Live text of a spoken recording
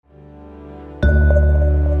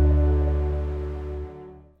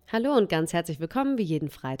Hallo und ganz herzlich willkommen wie jeden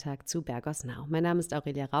Freitag zu Bergos Now. Mein Name ist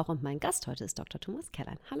Aurelia Rauch und mein Gast heute ist Dr. Thomas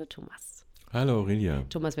Kellern. Hallo Thomas. Hallo Aurelia.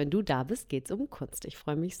 Thomas, wenn du da bist, geht es um Kunst. Ich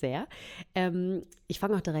freue mich sehr. Ich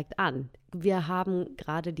fange auch direkt an. Wir haben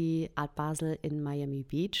gerade die Art Basel in Miami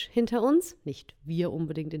Beach hinter uns. Nicht wir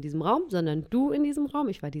unbedingt in diesem Raum, sondern du in diesem Raum.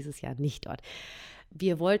 Ich war dieses Jahr nicht dort.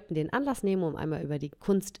 Wir wollten den Anlass nehmen, um einmal über die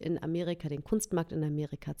Kunst in Amerika, den Kunstmarkt in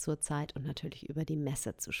Amerika zurzeit und natürlich über die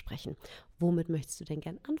Messe zu sprechen. Womit möchtest du denn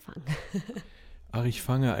gern anfangen? Ach, ich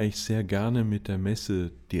fange eigentlich sehr gerne mit der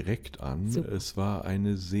Messe direkt an. Super. Es war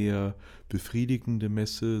eine sehr befriedigende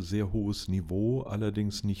Messe, sehr hohes Niveau,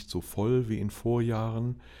 allerdings nicht so voll wie in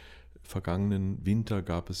Vorjahren. Vergangenen Winter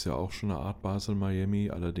gab es ja auch schon eine Art Basel Miami,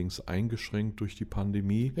 allerdings eingeschränkt durch die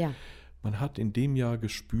Pandemie. Ja. Man hat in dem Jahr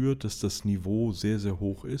gespürt, dass das Niveau sehr, sehr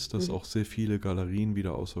hoch ist, dass auch sehr viele Galerien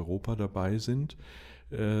wieder aus Europa dabei sind.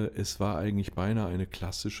 Es war eigentlich beinahe eine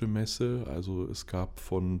klassische Messe, also es gab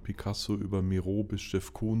von Picasso über Miro bis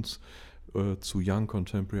Jeff Koons zu Young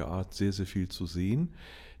Contemporary Art sehr, sehr viel zu sehen.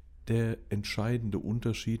 Der entscheidende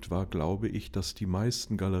Unterschied war, glaube ich, dass die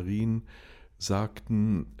meisten Galerien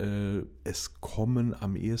sagten, es kommen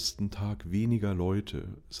am ersten Tag weniger Leute.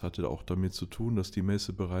 Es hatte auch damit zu tun, dass die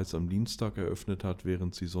Messe bereits am Dienstag eröffnet hat,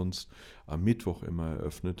 während sie sonst am Mittwoch immer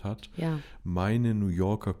eröffnet hat. Ja. Meine New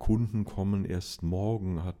Yorker Kunden kommen erst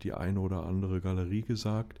morgen, hat die eine oder andere Galerie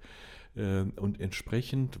gesagt. Und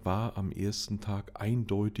entsprechend war am ersten Tag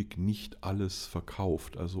eindeutig nicht alles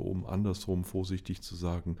verkauft. Also um andersrum vorsichtig zu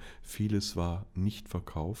sagen, vieles war nicht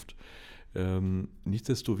verkauft.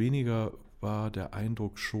 Nichtsdestoweniger war der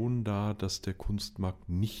Eindruck schon da, dass der Kunstmarkt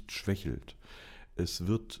nicht schwächelt. Es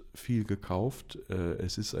wird viel gekauft,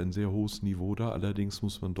 es ist ein sehr hohes Niveau da, allerdings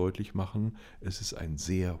muss man deutlich machen, es ist ein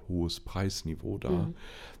sehr hohes Preisniveau da,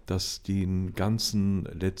 das den ganzen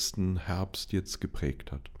letzten Herbst jetzt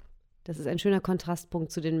geprägt hat. Das ist ein schöner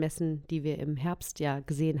Kontrastpunkt zu den Messen, die wir im Herbst ja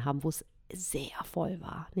gesehen haben, wo es sehr voll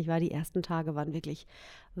war. Nicht wahr? Die ersten Tage waren wirklich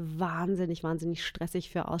wahnsinnig stressig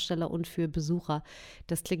für Aussteller und für Besucher.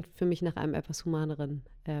 Das klingt für mich nach einem etwas humaneren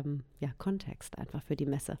Kontext einfach für die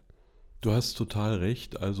Messe. Du hast total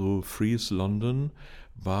recht. Also Freeze London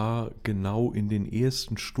war genau in den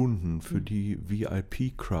ersten Stunden für die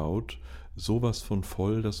VIP-Crowd sowas von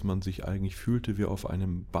voll, dass man sich eigentlich fühlte wie auf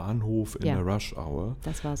einem Bahnhof in der Rush Hour,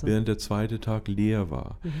 das war so. Während der zweite Tag leer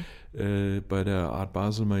war. Bei der Art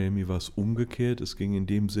Basel Miami war es umgekehrt. Es ging in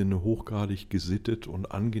dem Sinne hochgradig gesittet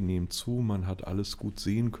und angenehm zu. Man hat alles gut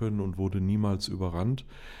sehen können und wurde niemals überrannt.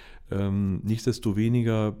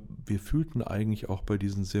 Nichtsdestoweniger, wir fühlten eigentlich auch bei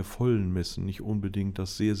diesen sehr vollen Messen nicht unbedingt,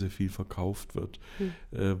 dass sehr, sehr viel verkauft wird.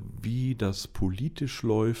 Wie das politisch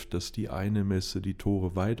läuft, dass die eine Messe die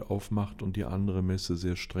Tore weit aufmacht und die andere Messe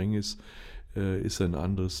sehr streng ist ein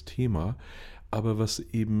anderes Thema. Aber was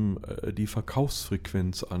eben die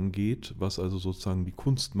Verkaufsfrequenz angeht, was also sozusagen die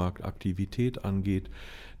Kunstmarktaktivität angeht,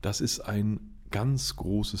 das ist ein ganz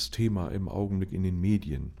großes Thema im Augenblick in den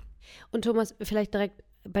Medien. Und Thomas, vielleicht direkt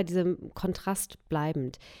bei diesem Kontrast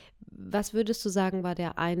bleibend, was würdest du sagen, war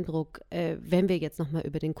der Eindruck, wenn wir jetzt nochmal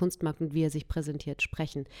über den Kunstmarkt und wie er sich präsentiert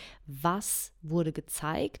sprechen, was wurde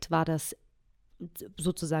gezeigt? War das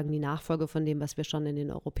sozusagen die Nachfolge von dem, was wir schon in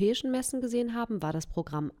den europäischen Messen gesehen haben? War das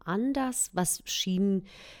Programm anders? Was schien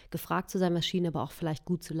gefragt zu sein, was schien aber auch vielleicht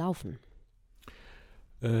gut zu laufen?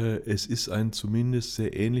 Es ist ein zumindest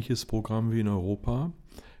sehr ähnliches Programm wie in Europa.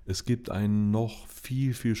 Es gibt einen noch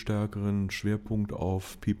viel, viel stärkeren Schwerpunkt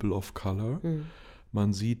auf People of Color.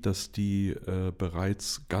 Man sieht, dass die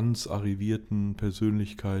bereits ganz arrivierten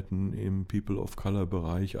Persönlichkeiten im People of Color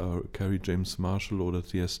Bereich, Carrie James Marshall oder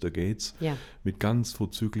Theaster Gates, mit ganz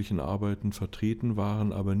vorzüglichen Arbeiten vertreten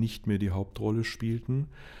waren, aber nicht mehr die Hauptrolle spielten.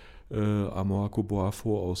 Amoako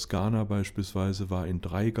Boafo aus Ghana beispielsweise war in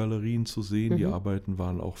 3 Galerien zu sehen. Die Arbeiten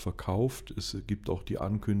waren auch verkauft. Es gibt auch die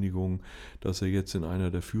Ankündigung, dass er jetzt in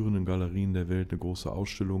einer der führenden Galerien der Welt eine große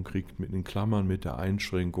Ausstellung kriegt, mit den Klammern, mit der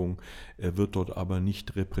Einschränkung. Er wird dort aber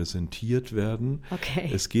nicht repräsentiert werden. Okay.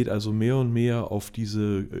 Es geht also mehr und mehr auf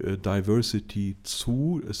diese Diversity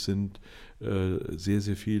zu. Es sind sehr,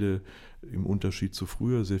 sehr viele, im Unterschied zu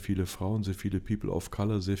früher, sehr viele Frauen, sehr viele People of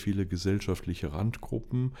Color, sehr viele gesellschaftliche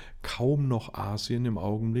Randgruppen, kaum noch Asien im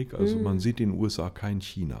Augenblick. Also man sieht in den USA kein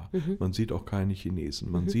China, man sieht auch keine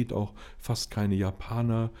Chinesen, man sieht auch fast keine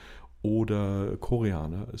Japaner oder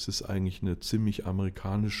Koreaner. Es ist eigentlich eine ziemlich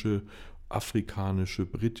amerikanische, afrikanische,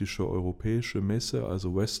 britische, europäische Messe,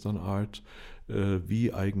 also Western Art,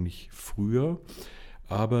 wie eigentlich früher.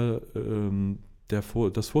 Aber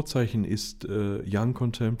das Vorzeichen ist Young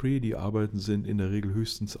Contemporary. Die Arbeiten sind in der Regel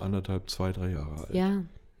höchstens 1,5, 2, 3 Jahre alt.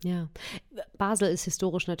 Ja. Basel ist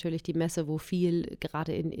historisch natürlich die Messe, wo viel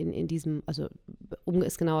gerade in diesem, also um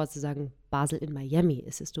es genauer zu sagen, Basel in Miami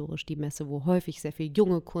ist historisch die Messe, wo häufig sehr viel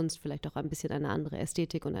junge Kunst, vielleicht auch ein bisschen eine andere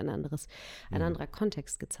Ästhetik und ein anderer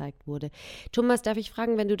Kontext gezeigt wurde. Thomas, darf ich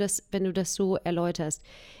fragen, wenn du das so erläuterst,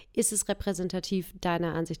 ist es repräsentativ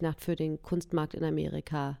deiner Ansicht nach für den Kunstmarkt in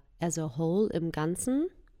Amerika as a whole im Ganzen?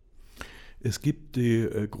 Es gibt die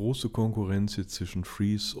große Konkurrenz jetzt zwischen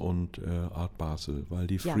Frieze und Art Basel, weil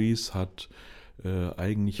die Frieze hat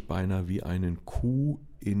eigentlich beinahe wie einen Coup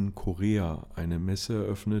in Korea eine Messe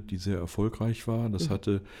eröffnet, die sehr erfolgreich war. Das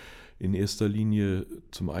hatte in erster Linie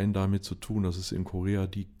zum einen damit zu tun, dass es in Korea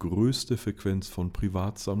die größte Frequenz von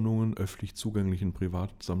Privatsammlungen, öffentlich zugänglichen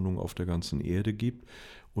Privatsammlungen auf der ganzen Erde gibt.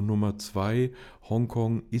 Und Nummer 2,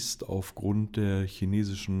 Hongkong ist aufgrund der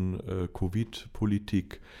chinesischen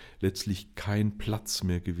Covid-Politik letztlich kein Platz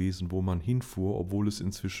mehr gewesen, wo man hinfuhr, obwohl es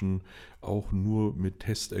inzwischen auch nur mit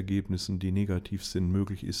Testergebnissen, die negativ sind,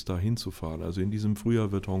 möglich ist, da hinzufahren. Also in diesem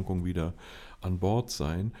Frühjahr wird Hongkong wieder an Bord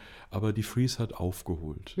sein, aber die Frieze hat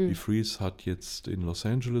aufgeholt. Die Frieze hat jetzt in Los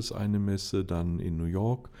Angeles eine Messe, dann in New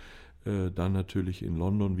York, dann natürlich in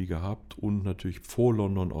London wie gehabt und natürlich vor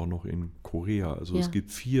London auch noch in Korea. Also es gibt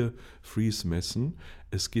 4 Frieze-Messen,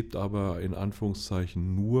 es gibt aber in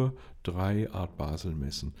Anführungszeichen nur 3 Art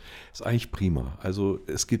Basel-Messen. Ist eigentlich prima. Also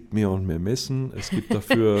es gibt mehr und mehr Messen, es gibt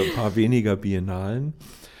dafür ein paar weniger Biennalen.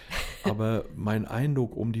 Aber mein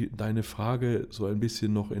Eindruck, um deine Frage so ein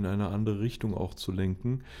bisschen noch in eine andere Richtung auch zu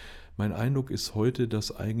lenken, mein Eindruck ist heute,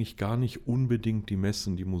 dass eigentlich gar nicht unbedingt die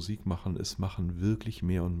Messen die Musik machen, es machen wirklich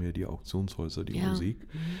mehr und mehr die Auktionshäuser die Musik.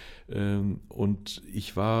 Und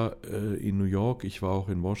ich war in New York, ich war auch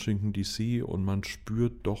in Washington DC und man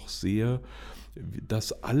spürt doch sehr,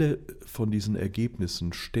 dass alle von diesen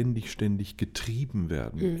Ergebnissen ständig getrieben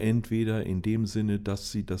werden. Entweder in dem Sinne,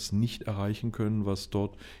 dass sie das nicht erreichen können, was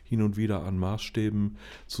dort hin und wieder an Maßstäben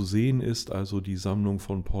zu sehen ist. Also die Sammlung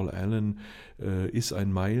von Paul Allen ist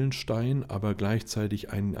ein Meilenstein, aber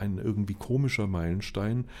gleichzeitig ein irgendwie komischer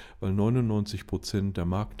Meilenstein, weil 99% der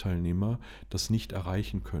Marktteilnehmer das nicht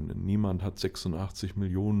erreichen können. Niemand hat 86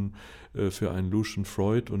 Millionen für einen Lucian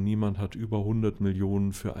Freud und niemand hat über 100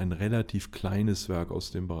 Millionen für ein relativ kleines Werk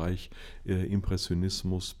aus dem Bereich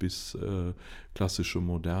Impressionismus bis klassische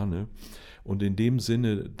Moderne. Und in dem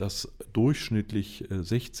Sinne, dass durchschnittlich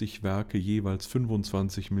 60 Werke jeweils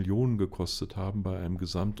 25 Millionen gekostet haben bei einem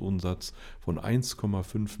Gesamtumsatz von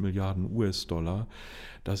 1,5 Milliarden US-Dollar,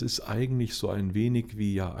 das ist eigentlich so ein wenig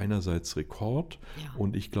wie einerseits Rekord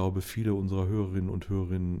und ich glaube, viele unserer Hörerinnen und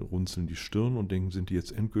Hörer runzeln die Stirn und denken, sind die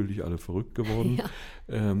jetzt endgültig alle verrückt geworden?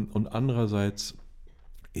 Und andererseits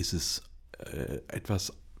ist es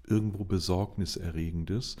etwas irgendwo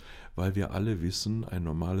Besorgniserregendes, weil wir alle wissen, ein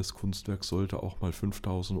normales Kunstwerk sollte auch mal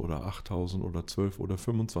 5.000 oder 8.000 oder 12.000 oder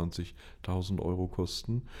 25.000 Euro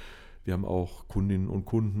kosten. Wir haben auch Kundinnen und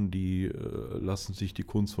Kunden, die lassen sich die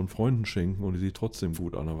Kunst von Freunden schenken und die sieht trotzdem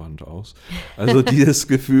gut an der Wand aus. Also dieses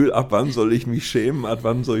Gefühl, ab wann soll ich mich schämen, ab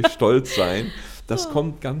wann soll ich stolz sein, das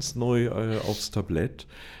kommt ganz neu aufs Tablett.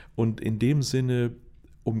 Und in dem Sinne,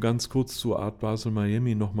 um ganz kurz zu Art Basel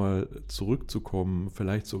Miami nochmal zurückzukommen,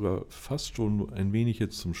 vielleicht sogar fast schon ein wenig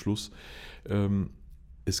jetzt zum Schluss.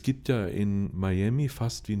 Es gibt ja in Miami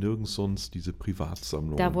fast wie nirgends sonst diese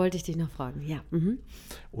Privatsammlungen. Da wollte ich dich noch fragen, ja.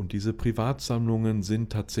 Und diese Privatsammlungen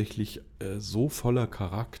sind tatsächlich so voller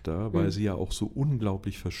Charakter, weil sie ja auch so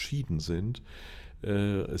unglaublich verschieden sind.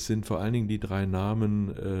 Es sind vor allen Dingen die 3 Namen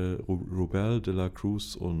Rubel, De La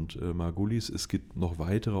Cruz und Margulis. Es gibt noch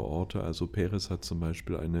weitere Orte, also Perez hat zum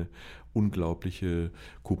Beispiel eine unglaubliche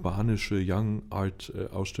kubanische Young Art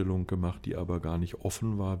Ausstellung gemacht, die aber gar nicht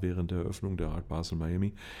offen war während der Eröffnung der Art Basel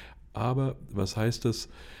Miami. Aber was heißt das?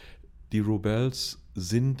 Die Rubels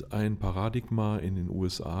sind ein Paradigma in den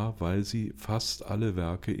USA, weil sie fast alle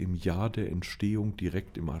Werke im Jahr der Entstehung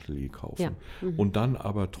direkt im Atelier kaufen. Und dann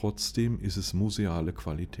aber trotzdem ist es museale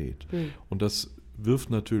Qualität. Und das wirft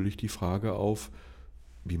natürlich die Frage auf,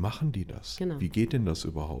 wie machen die das? Genau. Wie geht denn das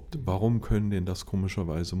überhaupt? Warum können denn das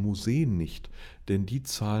komischerweise Museen nicht? Denn die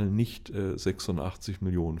zahlen nicht 86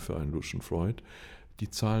 Millionen für einen Lucian Freud, die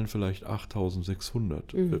zahlen vielleicht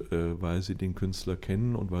 8.600, weil sie den Künstler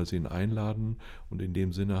kennen und weil sie ihn einladen. Und in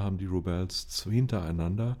dem Sinne haben die Rubels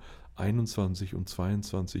hintereinander 21 und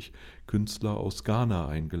 22 Künstler aus Ghana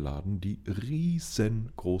eingeladen, die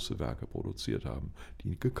riesengroße Werke produziert haben,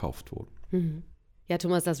 die gekauft wurden. Ja,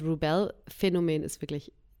 Thomas, das Rubel-Phänomen ist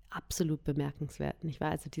wirklich absolut bemerkenswert, nicht wahr?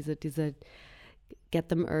 Also diese Get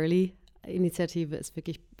Them Early-Initiative ist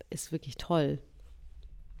wirklich toll.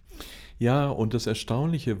 Ja, und das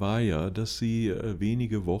Erstaunliche war ja, dass sie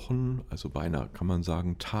wenige Wochen, also beinahe kann man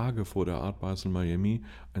sagen Tage vor der Art Basel Miami,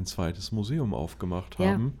 ein zweites Museum aufgemacht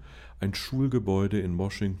haben. Ein Schulgebäude in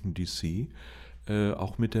Washington DC,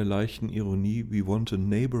 auch mit der leichten Ironie, we want a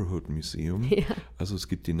neighborhood museum. Ja. Also es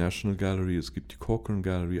gibt die National Gallery, es gibt die Corcoran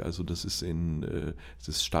Gallery, also das ist es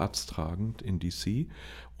ist staatstragend in DC.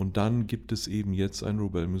 Und dann gibt es eben jetzt ein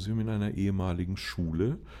Robel Museum in einer ehemaligen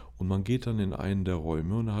Schule. Und man geht dann in einen der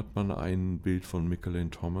Räume und da hat man ein Bild von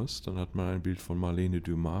Michelin Thomas, dann hat man ein Bild von Marlene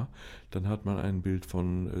Dumas, dann hat man ein Bild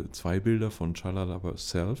von, 2 Bilder von Chalala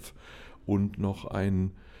herself und noch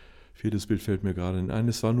ein 4. Bild fällt mir gerade ein.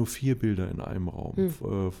 Es waren nur 4 Bilder in einem Raum.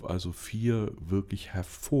 Also 4 wirklich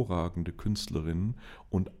hervorragende Künstlerinnen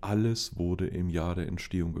und alles wurde im Jahr der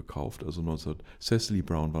Entstehung gekauft. Also Cecily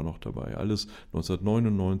Brown war noch dabei. Alles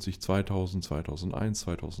 1999, 2000, 2001,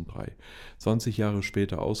 2003. 20 Jahre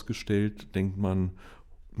später ausgestellt, denkt man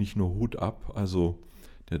nicht nur Hut ab, also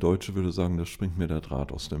der Deutsche würde sagen, da springt mir der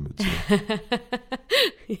Draht aus der Mütze.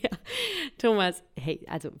 Ja, Thomas, hey,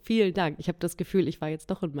 also vielen Dank. Ich habe das Gefühl, ich war jetzt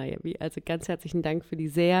doch in Miami. Also ganz herzlichen Dank für die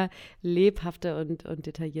sehr lebhafte und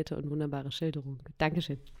detaillierte und wunderbare Schilderung.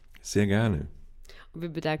 Dankeschön. Sehr gerne. Und wir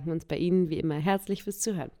bedanken uns bei Ihnen wie immer herzlich fürs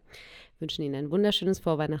Zuhören. Wir wünschen Ihnen ein wunderschönes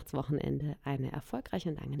Vorweihnachtswochenende, eine erfolgreiche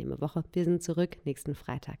und angenehme Woche. Wir sind zurück nächsten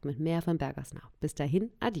Freitag mit mehr von Bergersnau. Bis dahin,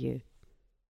 adieu.